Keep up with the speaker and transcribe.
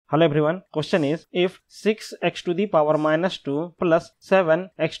Hello everyone, question is if 6x to the power minus 2 plus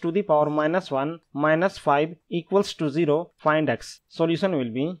 7x to the power minus 1 minus 5 equals to 0, find x. Solution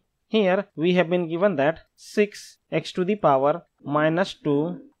will be, here we have been given that 6x to the power minus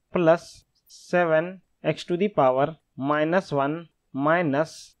 2 plus 7x to the power minus 1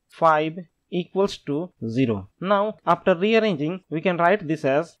 minus 5 equals to 0. Now after rearranging we can write this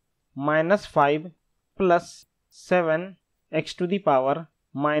as minus 5 plus 7x to the power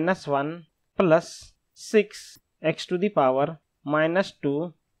minus 1 plus 6x to the power minus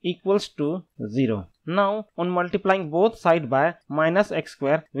 2 equals to 0. Now on multiplying both sides by minus x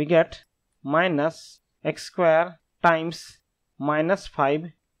square we get minus x square times minus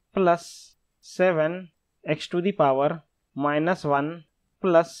 5 plus 7x to the power minus 1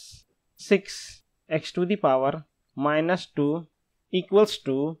 plus 6x to the power minus 2 equals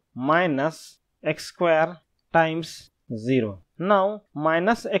to minus x square times 0. Now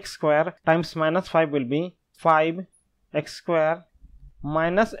minus x square times minus 5 will be 5x square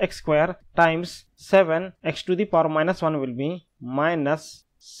minus x square times 7x to the power minus 1 will be minus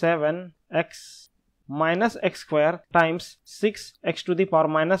 7x minus x square times 6x to the power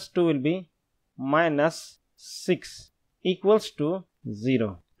minus 2 will be minus 6 equals to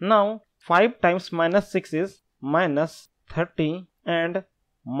 0. Now 5 times minus 6 is minus 30 and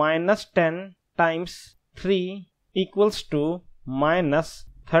minus 10 times 3 equals to minus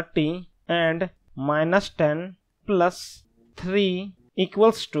 30 and minus 10 plus 3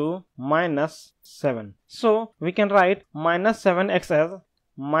 equals to minus 7. So we can write minus 7x as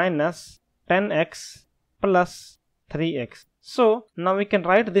minus 10x plus 3x. So now we can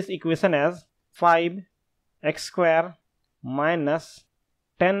write this equation as 5x square minus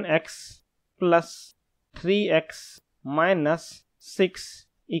 10x plus 3x minus 6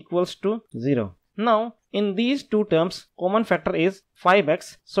 equals to 0. Now in these two terms common factor is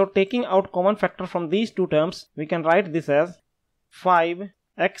 5x, so taking out common factor from these two terms we can write this as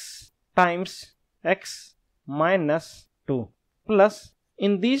 5x times x minus 2 plus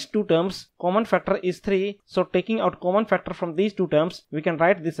in these two terms common factor is 3, so taking out common factor from these two terms we can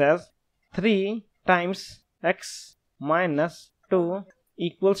write this as 3 times x minus 2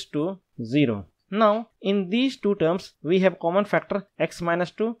 equals to 0. Now in these two terms we have common factor x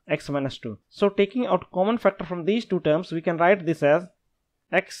minus 2, x minus 2. So taking out common factor from these two terms we can write this as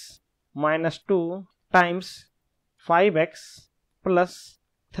x minus 2 times 5x plus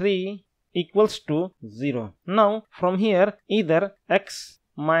 3 equals to 0. Now from here either x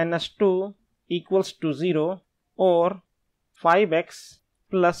minus 2 equals to 0 or 5x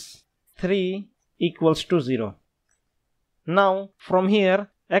plus 3 equals to 0. Now from here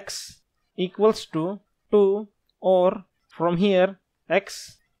x equals to 2 or from here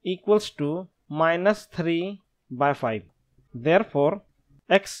x equals to minus 3 by 5. Therefore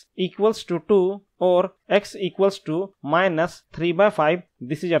x equals to 2 or x equals to minus 3 by 5.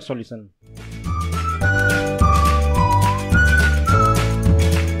 This is our solution.